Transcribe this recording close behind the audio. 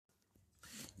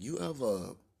You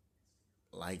ever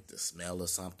like the smell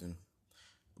of something,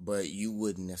 but you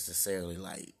wouldn't necessarily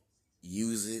like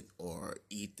use it or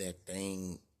eat that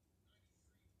thing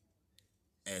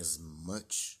as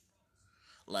much?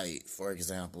 Like, for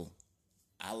example,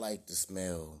 I like the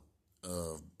smell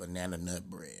of banana nut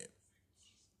bread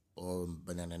or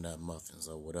banana nut muffins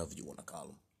or whatever you want to call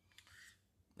them.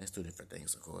 That's two different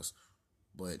things, of course.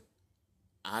 But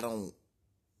I don't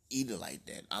eat it like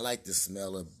that. I like the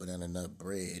smell of banana nut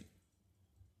bread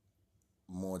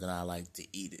more than I like to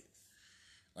eat it.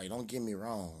 Like, don't get me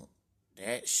wrong,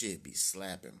 that shit be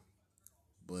slapping.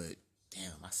 But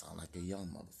damn, I sound like a young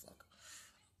motherfucker.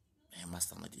 Damn, I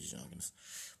sound like these youngins.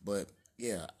 But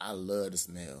yeah, I love the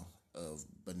smell of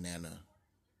banana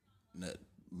nut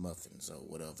muffins or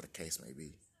whatever the case may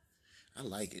be. I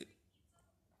like it.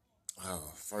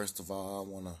 First of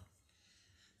all,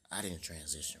 I didn't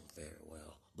transition very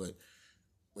well. But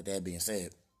with that being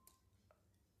said,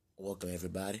 welcome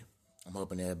everybody. I'm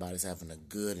hoping everybody's having a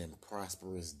good and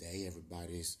prosperous day.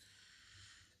 Everybody's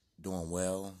doing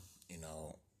well. You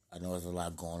know, I know there's a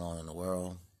lot going on in the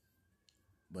world,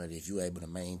 but if you're able to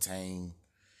maintain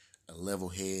a level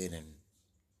head and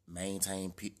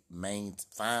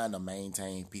find or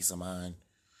maintain peace of mind,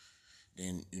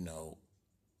 then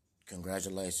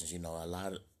congratulations. A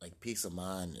lot of like peace of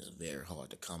mind is very hard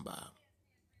to come by,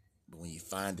 but when you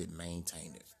find it,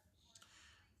 maintain it.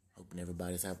 Hoping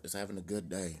everybody's is having a good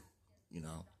day. You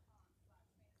know,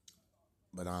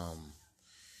 but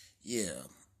yeah,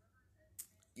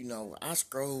 I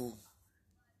scroll.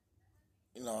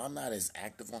 I'm not as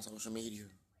active on social media.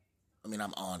 I mean,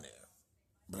 I'm on there,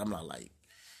 but I'm not like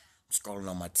scrolling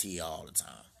on my T all the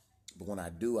time. But when I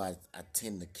do, I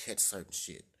tend to catch certain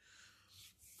shit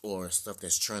or stuff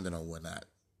that's trending or whatnot.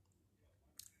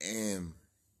 And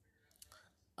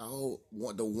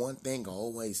the one thing I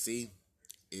always see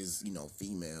is,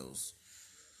 females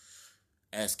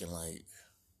asking like,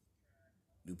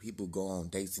 do people go on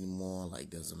dates anymore? Like,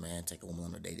 does a man take a woman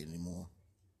on a date anymore?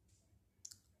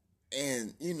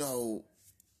 And, I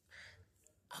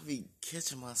be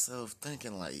catching myself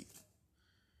thinking like,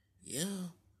 yeah,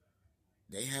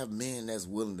 they have men that's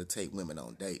willing to take women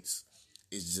on dates.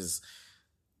 It's just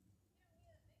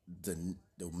the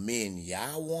men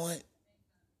y'all want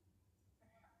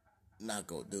not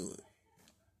gonna do it.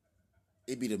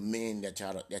 It be the men that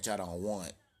y'all don't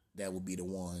want that will be the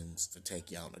ones to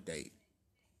take y'all on a date.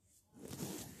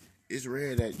 It's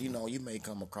rare that you may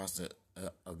come across a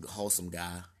wholesome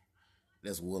guy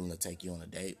that's willing to take you on a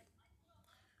date,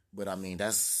 but I mean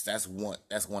that's one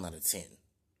out of 10.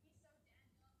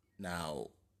 Now,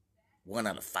 1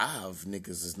 out of 5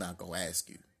 niggas is not gonna ask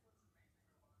you,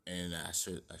 and I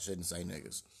shouldn't say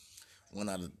niggas. 1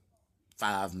 out of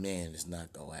 5 men is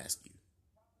not gonna ask you.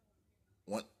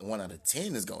 One out of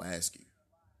 10 is gonna ask you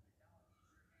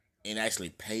and actually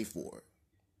pay for it.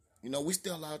 We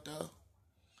still out there.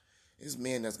 It's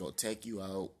men that's gonna take you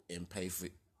out and pay for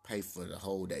the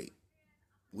whole date.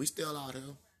 We still out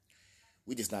here.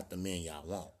 We just not the men y'all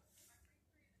want.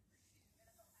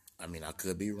 I mean, I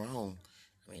could be wrong.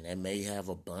 I mean, they may have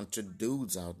a bunch of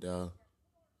dudes out there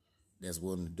that's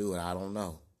willing to do it. I don't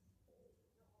know.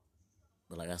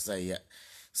 But like I say, yeah,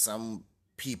 some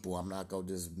people, I'm not gonna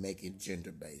just make it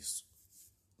gender based.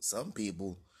 Some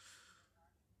people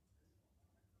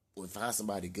would find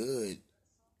somebody good,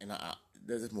 and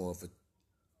there's more of a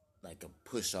like a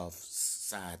push off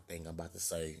side thing I'm about to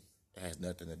say. It has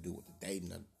nothing to do with the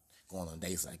dating or going on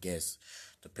dates, I guess,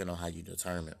 depending on how you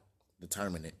determine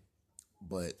it.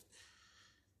 But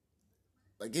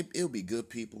like it'll be good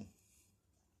people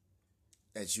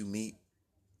that you meet,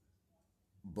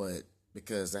 but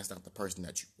because that's not the person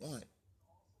that you want,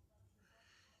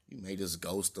 you may just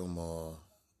ghost them or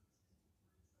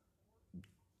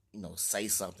say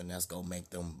something that's gonna make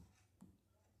them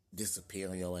disappear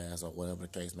on your ass or whatever the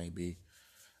case may be.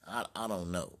 I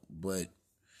don't know, but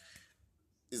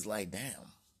it's like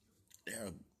damn,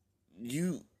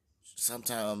 you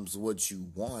sometimes what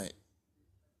you want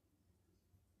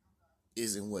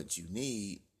isn't what you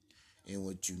need, and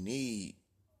what you need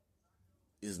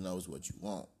is knows what you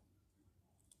want.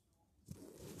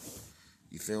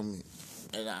 You feel me?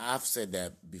 And I've said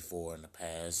that before in the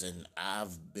past, and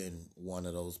I've been one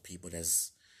of those people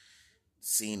that's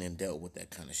seen and dealt with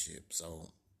that kind of shit.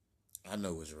 So I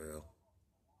know it's real.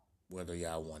 Whether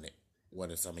y'all want it,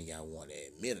 whether some of y'all want to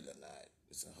admit it or not,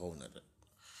 it's a whole nother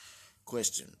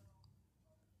question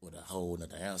with a whole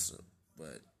nother answer.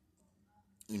 But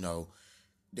you know,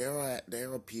 there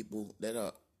are people that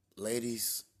are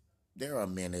ladies. There are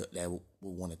men that will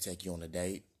want to take you on a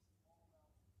date.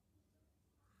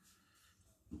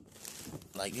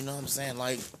 Like, you know what I'm saying?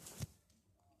 Like,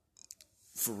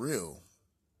 For real,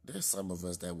 there's some of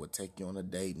us that would take you on a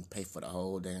date and pay for the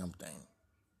whole damn thing.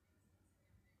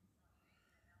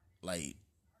 Like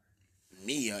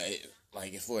me,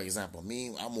 like for example,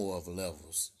 me, I'm more of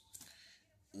levels.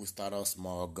 We start off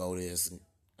small, go this,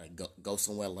 like go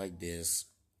somewhere like this.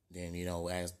 Then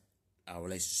as our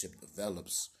relationship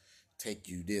develops, take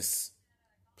you this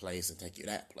place and take you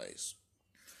that place.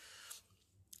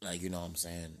 Like what I'm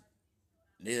saying.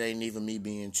 It ain't even me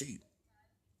being cheap.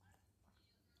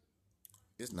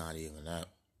 It's not even that.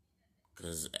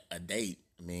 Cause a date,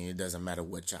 I mean, it doesn't matter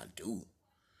what y'all do.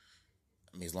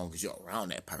 I mean, as long as you're around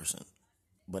that person.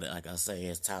 But like I say,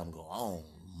 as time go on,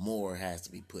 more has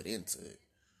to be put into it.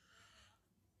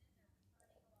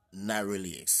 Not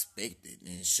really expected,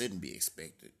 and it shouldn't be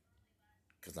expected.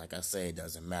 Cause like I say, it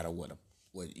doesn't matter what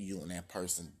you and that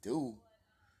person do.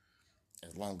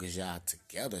 As long as y'all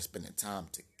together, spending time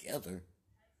together,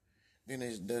 then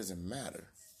it doesn't matter.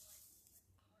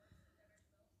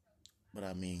 But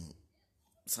I mean,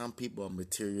 some people are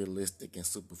materialistic and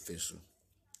superficial,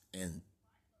 and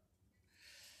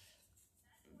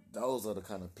those are the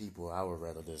kind of people I would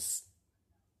rather just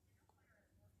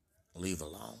leave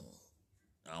alone.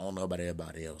 I don't know about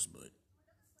everybody else, but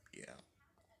yeah.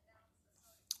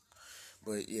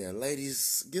 But yeah,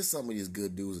 ladies, give some of these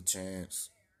good dudes a chance.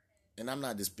 And I'm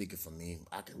not just speaking for me.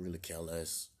 I can really care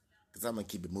less. Because I'm going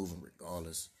to keep it moving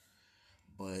regardless.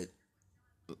 But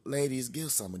ladies,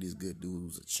 give some of these good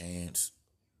dudes a chance.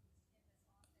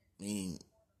 I mean,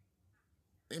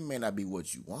 it may not be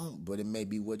what you want, but it may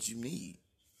be what you need.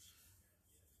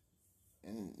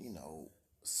 And,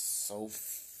 so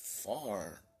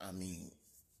far, I mean,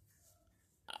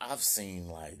 I've seen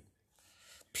like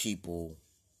people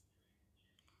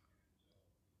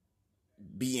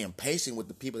be impatient with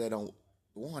the people that don't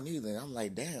want either. And I'm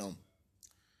like, damn,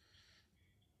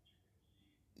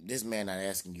 this man not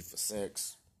asking you for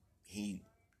sex. He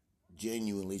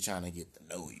genuinely trying to get to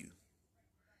know you.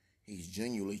 He's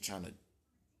genuinely trying to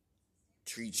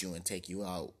treat you and take you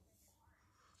out.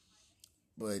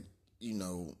 But, you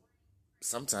know,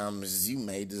 sometimes you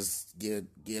may just get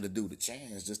a dude a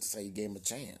chance just to say you gave him a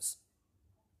chance.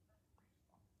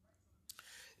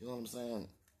 You know what I'm saying?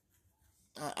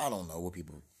 I don't know what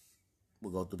people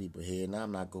will go through people's head. And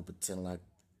I'm not going to pretend like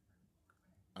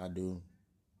I do.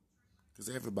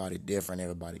 Because everybody different.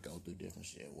 Everybody go through different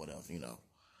shit. Whatever.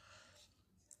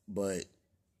 But,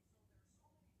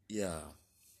 yeah.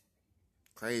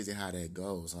 Crazy how that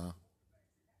goes, huh?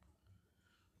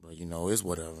 But, it's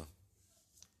whatever.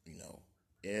 You know,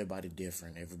 everybody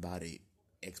different. Everybody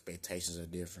expectations are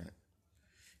different.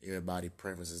 Everybody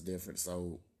preference is different.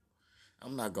 So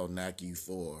I'm not gonna knock you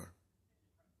for,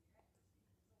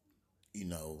 you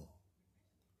know,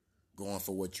 going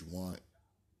for what you want.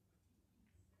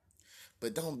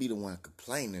 But don't be the one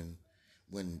complaining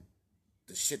when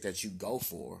the shit that you go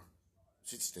for,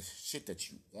 the shit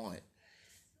that you want,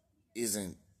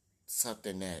 isn't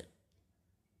something that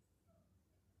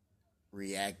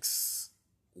reacts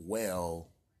well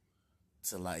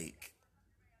to like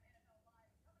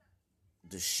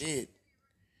the shit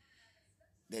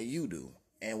that you do.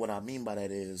 And what I mean by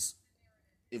that is,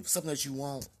 if something that you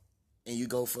want and you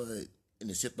go for it and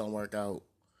the shit don't work out,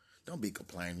 don't be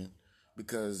complaining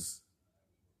because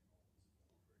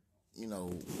you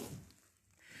know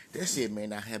that shit may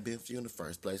not have been for you in the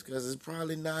first place because it's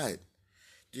probably not.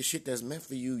 The shit that's meant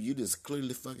for you, you just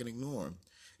clearly fucking ignore them.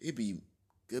 It be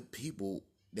good people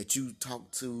that you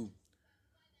talk to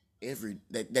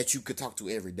that you could talk to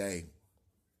every day,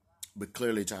 but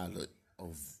clearly try to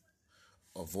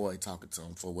avoid talking to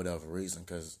them for whatever reason.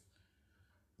 Because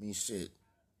I mean, shit,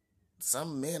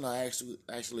 some men are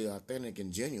actually authentic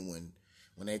and genuine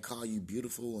when they call you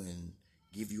beautiful and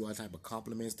give you all type of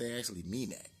compliments. They actually mean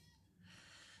that.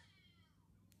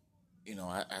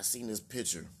 I seen this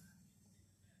picture.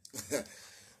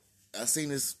 I seen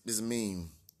this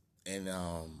meme, and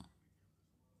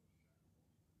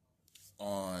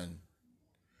on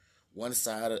one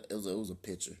side it was a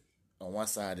picture. On one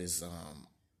side is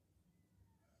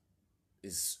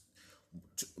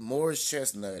Morris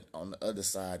Chestnut. On the other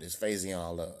side is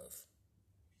Faison Love.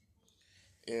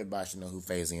 Everybody should know who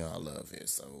Faison Love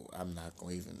is, so I'm not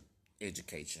gonna even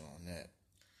educate you on that.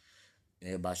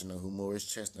 Everybody should know who Morris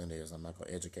Chestnut is. I'm not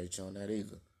gonna educate you on that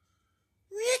either.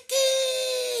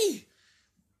 Ricky.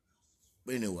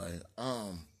 But anyway,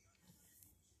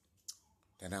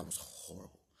 that was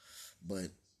horrible.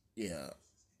 But yeah,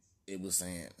 it was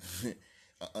saying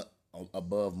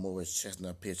above Morris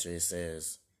Chestnut picture it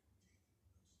says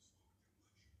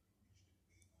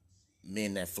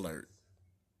men that flirt,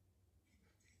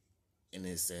 and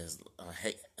it says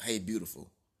hey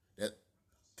beautiful. That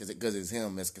because it's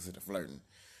him, it's considered flirting.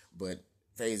 But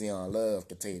phasing on love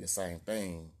can tell you the same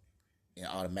thing, and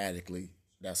automatically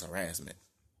that's harassment.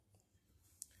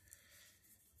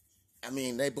 I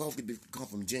mean, they both come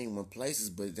from genuine places,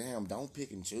 but damn, don't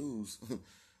pick and choose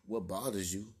what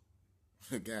bothers you.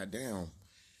 Goddamn.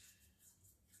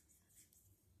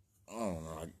 I don't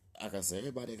know. Like I said,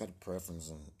 everybody got a preference,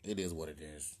 and it is what it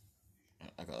is.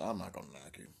 I'm not gonna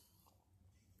knock it.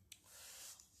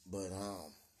 But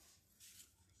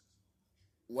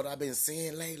what I've been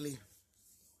seeing lately,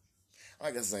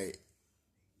 like I say,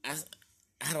 I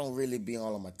I don't really be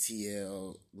on my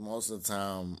TL most of the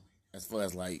time. As far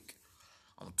as like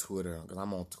on Twitter, because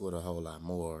I'm on Twitter a whole lot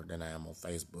more than I am on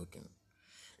Facebook, and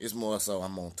it's more so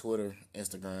I'm on Twitter,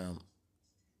 Instagram,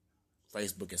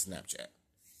 Facebook, and Snapchat.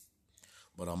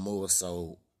 But I'm more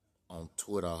so on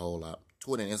Twitter a whole lot,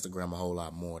 Twitter and Instagram a whole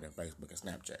lot more than Facebook and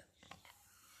Snapchat.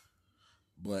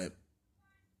 But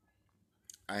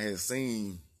I had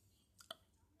seen,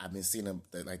 I've been seeing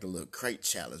like the little crate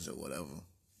challenge or whatever.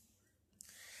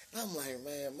 And I'm like,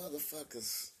 man,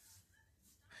 motherfuckers.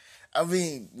 I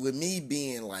mean, with me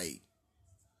being like,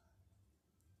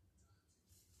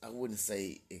 I wouldn't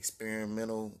say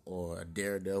experimental or a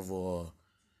daredevil or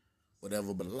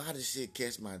whatever, but a lot of shit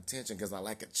catch my attention because I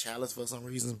like a challenge for some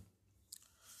reason.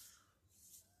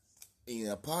 And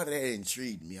a part of that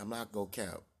intrigued me. I'm not gonna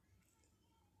cap.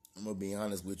 I'm gonna be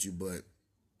honest with you, but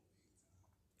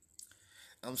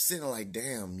I'm sitting like,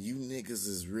 damn, you niggas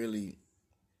is really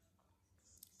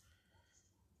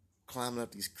climbing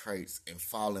up these crates and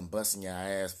falling, busting your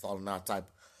ass, falling all type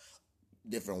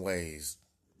different ways.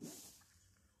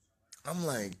 I'm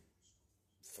like,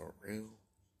 for real?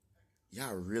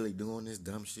 Y'all really doing this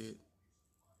dumb shit?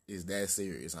 Is that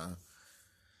serious, huh?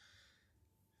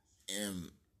 And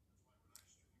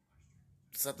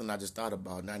something I just thought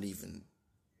about not even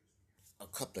a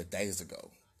couple of days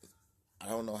ago. I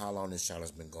don't know how long this challenge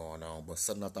has been going on, but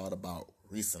something I thought about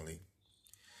recently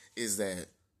is that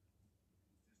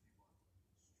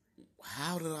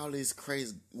how did all these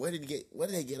crates where did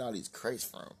they get all these crates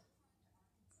from?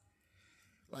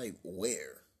 Like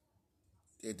where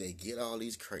did they get all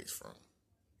these crates from?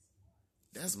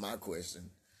 That's my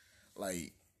question.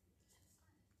 Like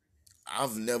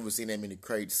I've never seen that many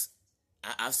crates.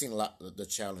 I've seen a lot of the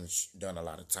challenge done a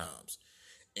lot of times.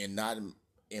 And not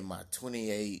in my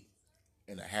 28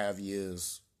 and a half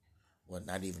years, well,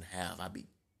 not even half. I'll be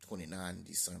 29 in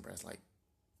December. That's like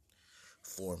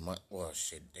 4 months. Well,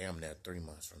 shit, damn near 3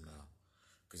 months from now,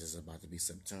 because it's about to be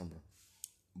September.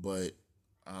 But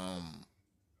um,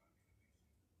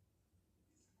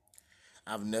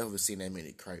 I've never seen that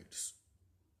many crates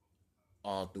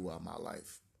all throughout my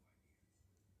life.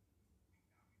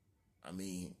 I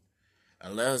mean,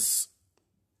 unless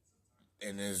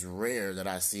and it's rare that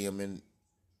I see them in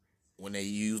when they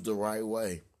use the right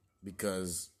way,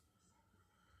 because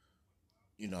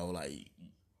like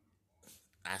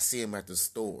I see them at the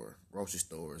store, grocery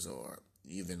stores, or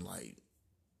even like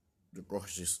the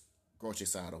grocery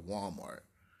side of Walmart.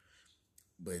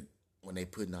 But when they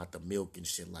putting out the milk and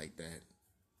shit like that,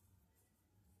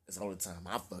 it's the only time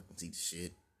I fucking see the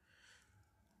shit.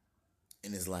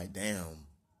 And it's like, damn,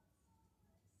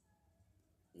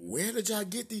 where did y'all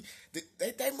get these?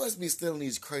 They must be stealing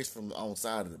these crates from on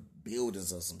side of the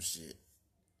buildings or some shit.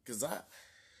 Cause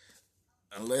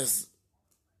unless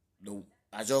the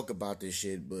I joke about this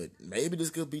shit, but maybe this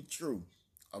could be true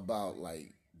about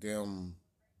like them,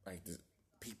 like the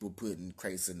people putting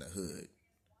crates in the hood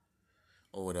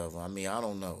or whatever. I mean, I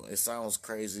don't know. It sounds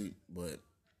crazy, but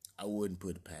I wouldn't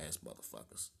put it past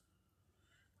motherfuckers.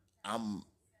 I'm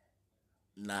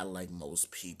not like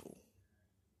most people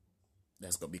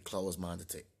that's gonna be closed minded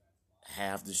to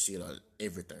half the shit or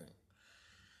everything.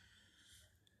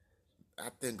 I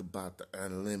think about the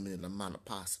unlimited amount of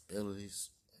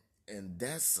possibilities, and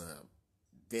that's a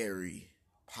very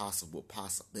possible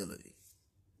possibility.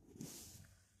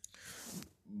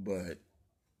 But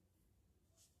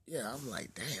yeah, I'm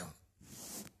like, damn,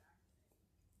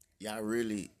 y'all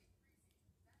really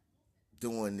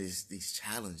doing these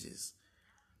challenges.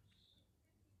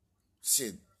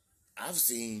 Shit, I've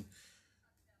seen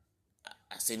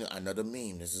I seen another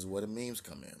meme. This is where the memes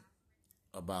come in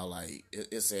about like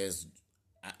it says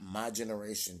my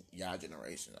generation, y'all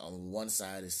generation. On one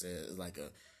side it says like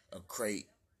a crate,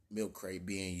 milk crate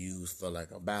being used for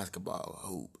like a basketball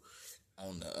hoop.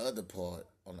 On the other part,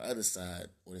 on the other side,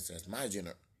 when it says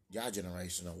y'all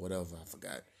generation or whatever, I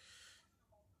forgot.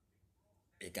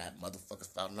 It got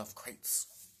motherfuckers falling off crates.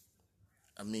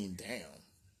 I mean, damn.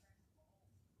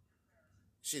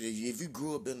 Shit, if you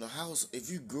grew up in the house,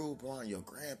 if you grew up around your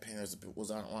grandparents, if it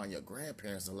was around your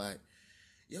grandparents a lot,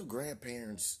 Your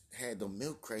grandparents had the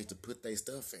milk crates to put their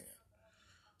stuff in.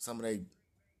 Some of they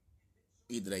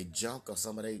either they junk or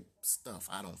some of they stuff.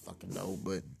 I don't fucking know,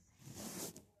 but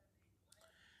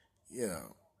yeah,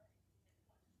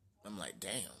 I'm like,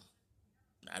 damn.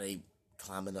 Now they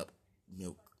climbing up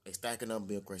milk. They stacking up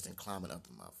milk crates and climbing up the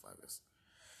motherfuckers.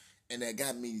 And that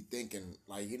got me thinking,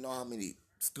 like, you know how many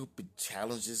stupid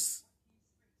challenges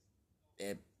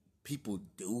that people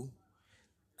do?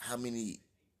 How many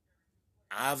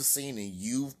I've seen and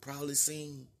you've probably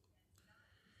seen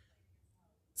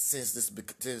since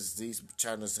since these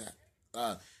challenges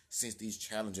since these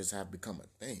challenges have become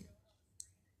a thing.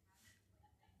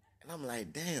 And I'm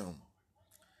like, damn,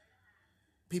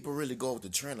 people really go with the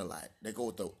trend a lot. They go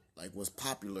with the like what's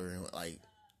popular and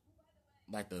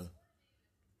like the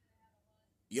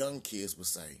young kids would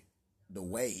say, the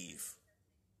wave.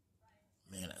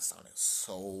 Man, that sounded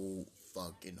so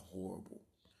fucking horrible.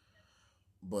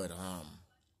 But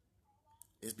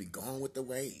it's be going with the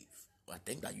wave. I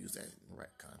think I use that in the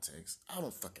right context. I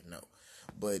don't fucking know.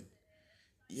 But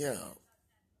yeah,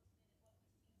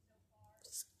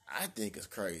 I think it's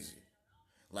crazy.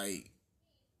 Like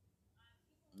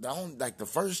the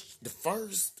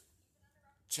first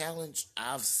challenge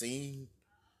I've seen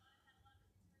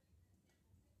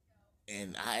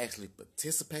and I actually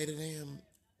participated in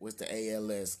was the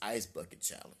ALS Ice Bucket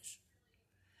Challenge.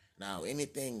 Now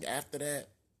anything after that,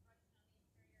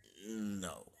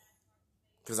 no.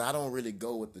 Cause I don't really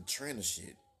go with the trend of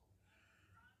shit.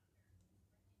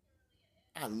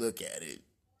 I look at it,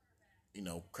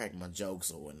 crack my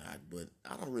jokes or whatnot, but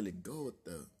I don't really go with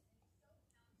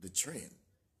the trend.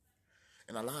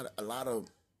 And a lot of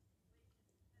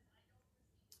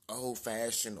old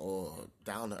fashioned or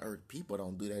down to earth people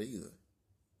don't do that either.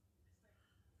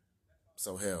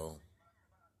 So hell,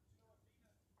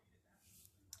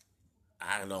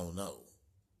 I don't know.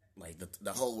 Like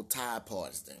the whole Tide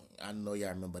Pods thing. I know y'all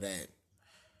remember that.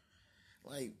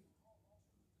 Like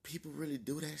people really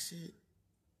do that shit.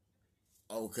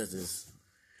 Oh, cause it's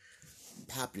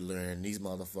popular and these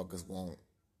motherfuckers want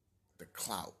the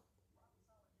clout.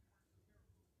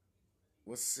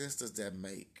 What sense does that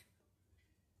make?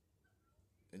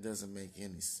 It doesn't make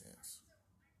any sense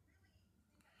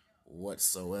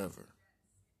whatsoever.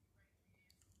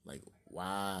 Like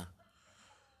why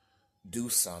do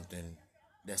something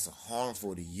that's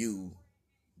harmful to you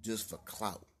just for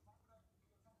clout?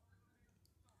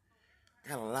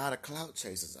 Got a lot of clout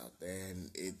chasers out there, and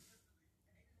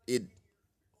it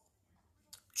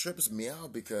trips me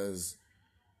out because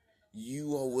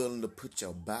you are willing to put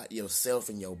your body, yourself,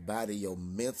 and your body, your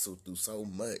mental through so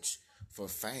much for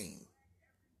fame.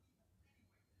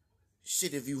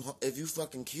 Shit, if you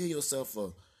fucking kill yourself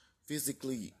or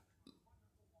physically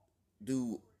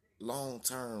do long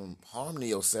term harm to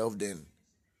yourself, then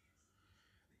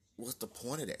what's the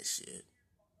point of that shit?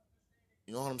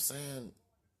 You know what I'm saying?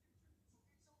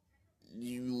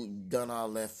 You done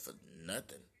all that for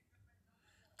nothing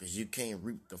because you can't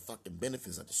reap the fucking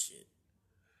benefits of the shit.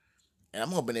 And I'm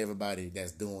hoping everybody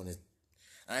that's doing it,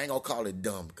 I ain't gonna call it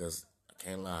dumb because I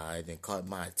can't lie, it didn't caught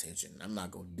my attention. I'm not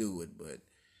gonna do it, but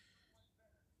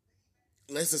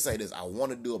let's just say this: I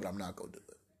want to do it, but I'm not gonna do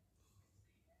it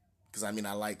because I mean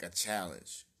I like a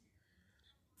challenge,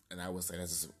 and I would say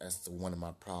that's one of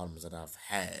my problems that I've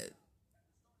had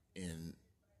in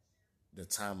the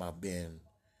time I've been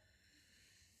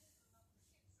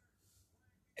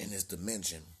in this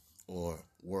dimension or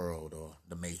world or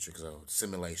the matrix or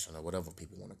simulation or whatever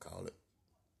people want to call it.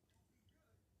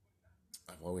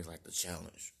 I've always liked the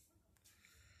challenge.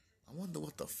 I wonder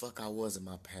what the fuck I was in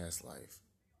my past life.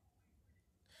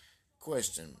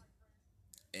 Question,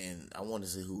 and I want to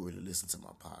see who really listens to my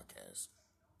podcast.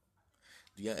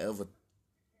 Do y'all ever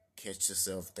catch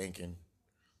yourself thinking,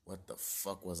 what the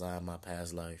fuck was I in my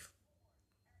past life?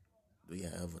 Do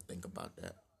y'all ever think about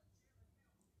that?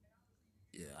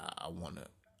 Yeah, I wanna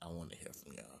hear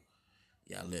from y'all.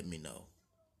 Y'all let me know.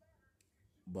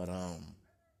 But I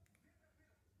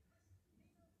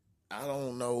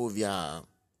don't know if y'all,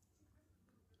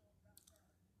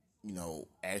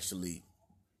 actually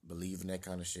believe in that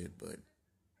kind of shit, but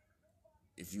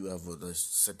if you ever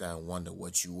just sit down and wonder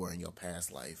what you were in your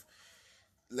past life,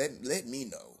 let me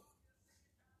know.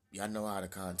 Y'all know how to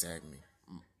contact me.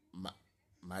 My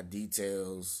my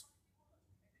details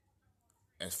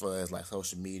as far as like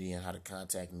social media and how to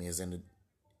contact me is in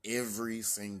every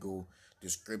single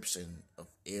description of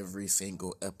every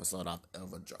single episode I've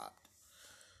ever dropped.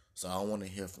 So I want to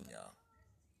hear from y'all.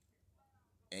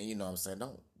 And you know what I'm saying?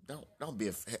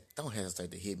 Don't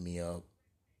hesitate to hit me up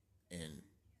and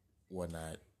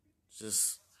whatnot.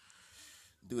 Just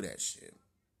do that shit.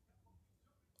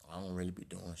 I don't really be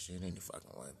doing shit any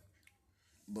fucking way.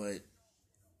 But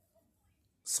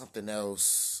something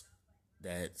else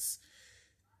that's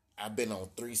I've been on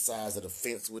three sides of the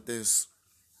fence with this,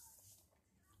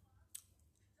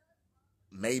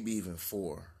 maybe even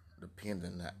four,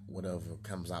 depending on whatever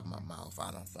comes out my mouth.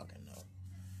 I don't fucking know.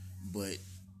 But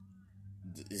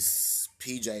this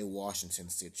PJ Washington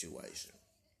situation.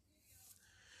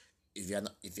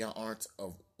 If y'all aren't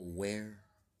aware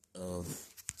of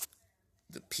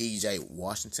the PJ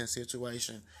Washington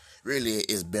situation, really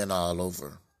it's been all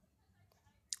over,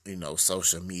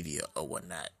 social media or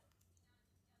whatnot.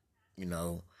 You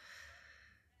know,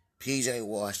 PJ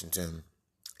Washington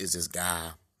is this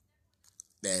guy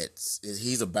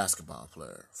he's a basketball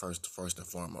player first and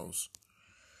foremost.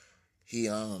 He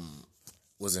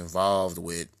was involved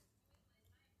with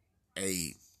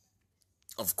a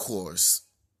of course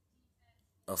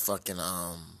a fucking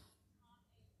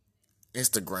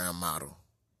Instagram model.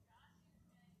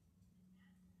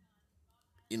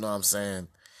 You know what I'm saying?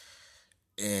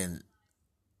 And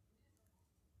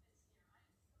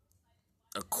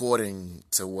according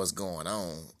to what's going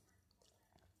on,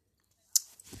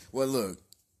 well, look,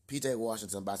 PJ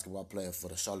Washington, basketball player for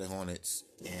the Charlotte Hornets,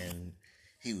 and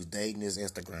he was dating this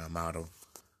Instagram model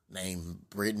named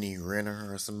Brittany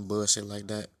Renner or some bullshit like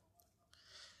that.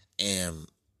 And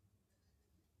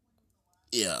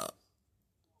yeah,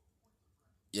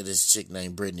 this chick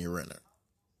named Brittany Renner.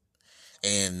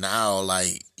 And now,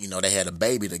 like, they had a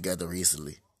baby together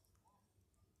recently.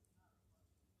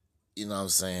 You know what I'm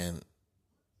saying?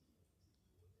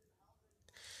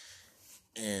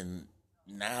 And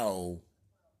now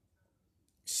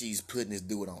she's putting this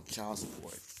dude on child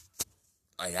support.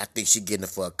 Like, I think she getting it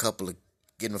for a couple of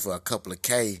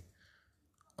K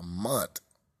a month.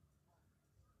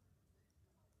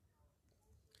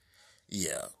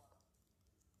 Yeah.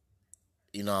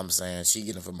 You know what I'm saying? She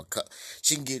getting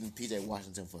PJ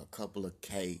Washington for a couple of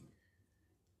K.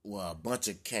 Well, a bunch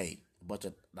of K. A bunch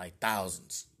of like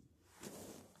thousands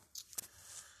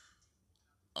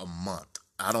a month.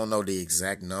 I don't know the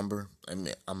exact number. I'm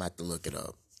gonna have to look it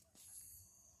up.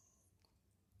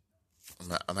 I'm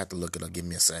gonna have to look it up. Give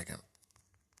me a second.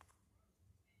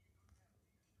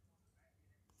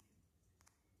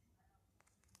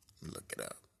 Look it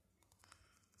up.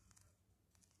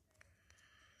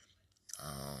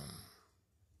 Um,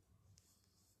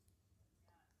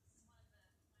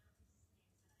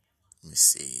 Let me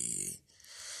see.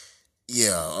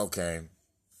 Yeah, okay.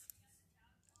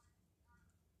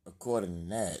 According to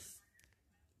that,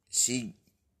 she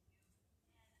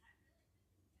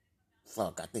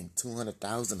I think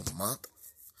 200,000 a month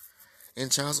in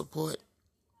child support.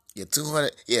 Yeah,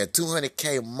 200. Yeah,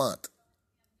 200K a month.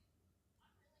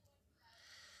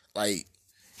 Like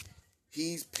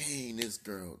he's paying this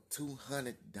girl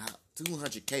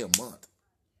 200K a month.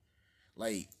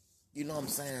 Like, you know what I'm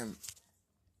saying?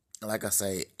 Like I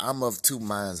say, I'm of two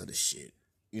minds of the shit.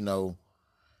 You know,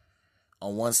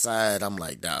 on one side, I'm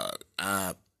like, dog,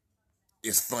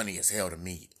 it's funny as hell to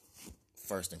me,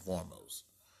 first and foremost.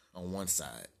 On one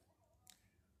side.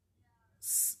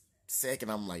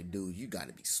 Second, I'm like, dude, you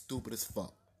gotta be stupid as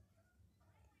fuck.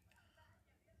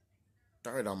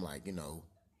 Third, I'm like, it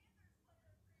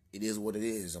is what it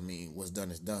is. I mean, what's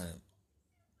done is done.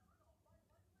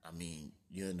 I mean,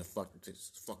 you're in a fucked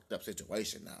up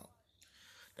situation now.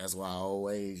 That's why I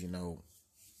always,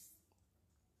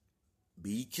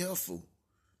 be careful.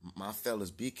 My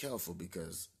fellas, be careful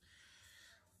because,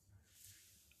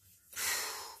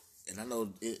 and I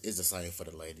know it's the same for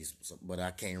the ladies, but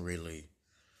I can't really,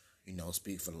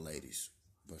 speak for the ladies.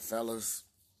 But fellas,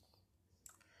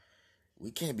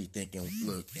 we can't be thinking,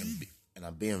 look, and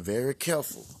I'm being very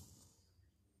careful.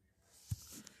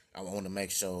 I want to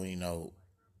make sure,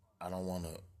 I don't want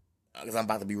to, because I'm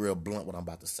about to be real blunt what I'm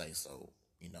about to say, so,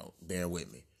 bear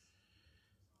with me.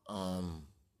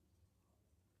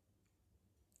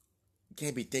 You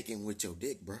can't be thinking with your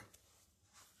dick, bro.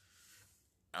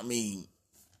 I mean,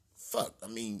 fuck. I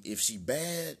mean, if she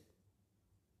bad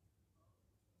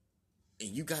and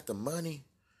you got the money,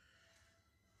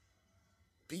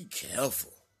 be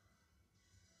careful.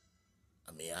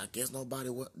 I mean, I guess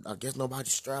nobody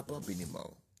strap up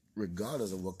anymore,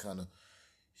 regardless of what kind of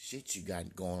shit you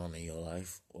got going on in your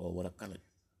life or what kind of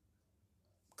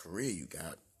career you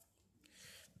got.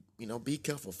 Be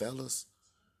careful, fellas.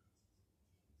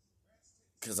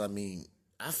 Cause I mean,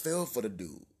 I feel for the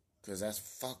dude, cause that's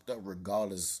fucked up,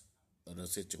 regardless of the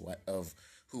situation of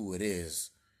who it is.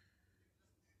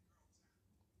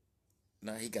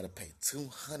 Now he gotta pay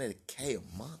 200K a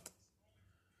month,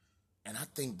 and I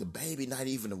think the baby not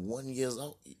even 1 year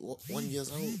old, 1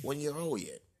 year old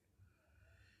yet.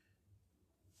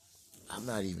 I'm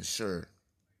not even sure,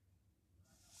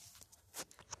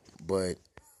 but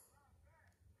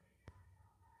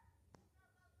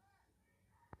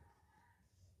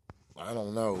I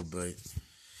don't know. But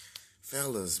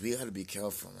fellas, we gotta be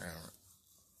careful around.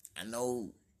 I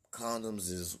know condoms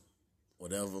is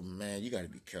whatever, man. You gotta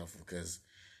be careful because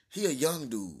he a young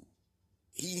dude.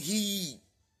 He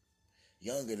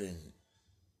younger than,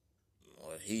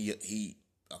 or he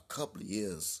a couple of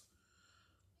years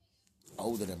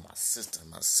older than my sister.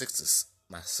 My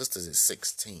sister's is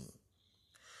 16.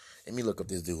 Let me look up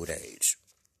this dude's age.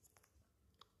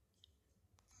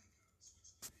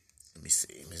 Let me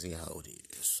see. Let me see how old he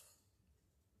is.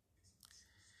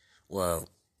 Well,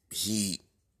 he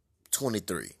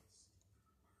 23.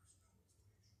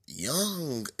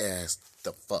 Young as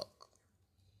the fuck.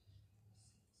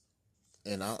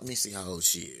 And let me see how old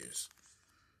she is.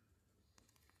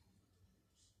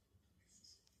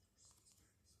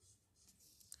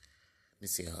 Let me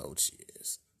see how old she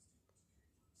is.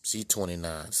 She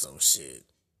 29, so shit.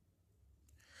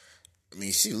 I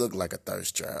mean, she looked like a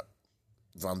thirst trap,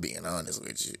 if I'm being honest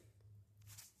with you.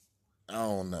 I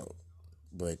don't know.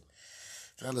 But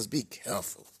fellas, be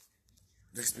careful.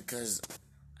 Just because,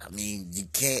 I mean, you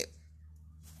can't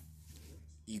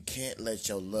let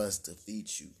your lust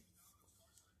defeat you.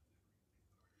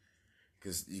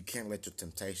 Because you can't let your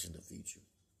temptation defeat you.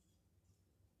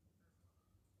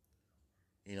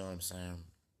 You know what I'm saying?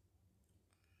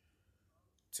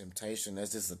 Temptation,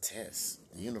 that's just a test.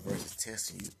 The universe is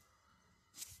testing you.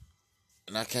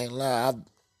 And I can't lie,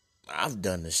 I've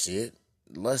done this shit.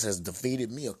 Lust has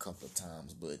defeated me a couple of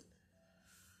times, but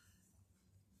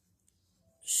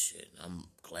shit, I'm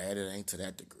glad it ain't to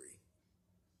that degree.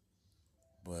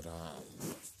 But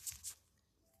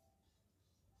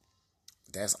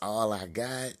that's all I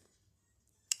got.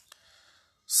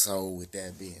 So with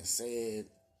that being said,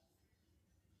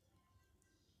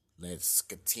 let's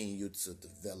continue to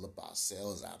develop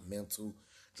ourselves, our mental,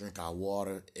 drink our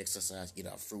water, exercise, eat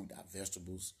our fruit, our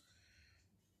vegetables,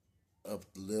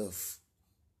 uplift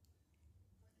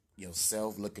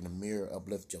yourself, look in the mirror,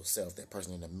 uplift yourself, that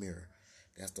person in the mirror.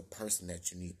 That's the person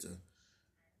that you need to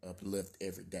uplift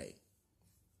every day.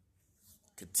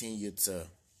 Continue to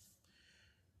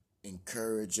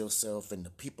encourage yourself and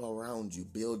the people around you,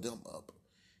 build them up,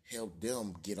 help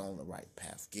them get on the right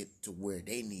path, get to where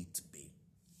they need to be.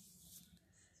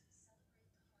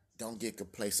 Don't get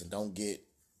complacent. Don't get,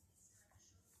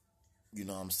 you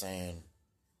know what I'm saying?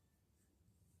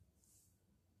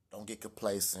 Don't get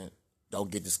complacent. Don't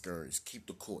get discouraged. Keep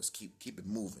the course. Keep it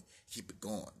moving. Keep it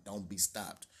going. Don't be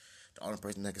stopped. The only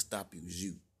person that can stop you is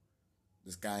you.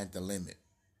 The sky ain't the limit.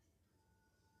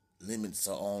 Limits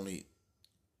are only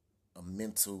a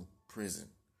mental prison,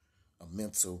 a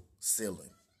mental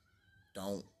ceiling.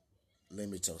 Don't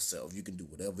limit yourself. You can do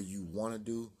whatever you want to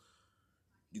do.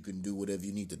 You can do whatever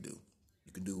you need to do.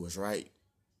 You can do what's right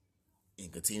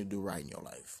and continue to do right in your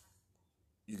life.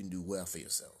 You can do well for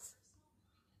yourself.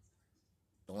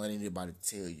 Don't let anybody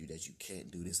tell you that you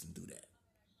can't do this and do that.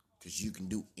 Because you can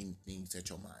do anything you set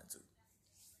your mind to.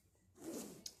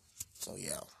 So,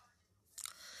 yeah.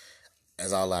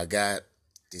 That's all I got.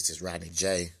 This is Rodney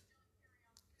J.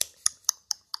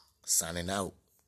 Signing out.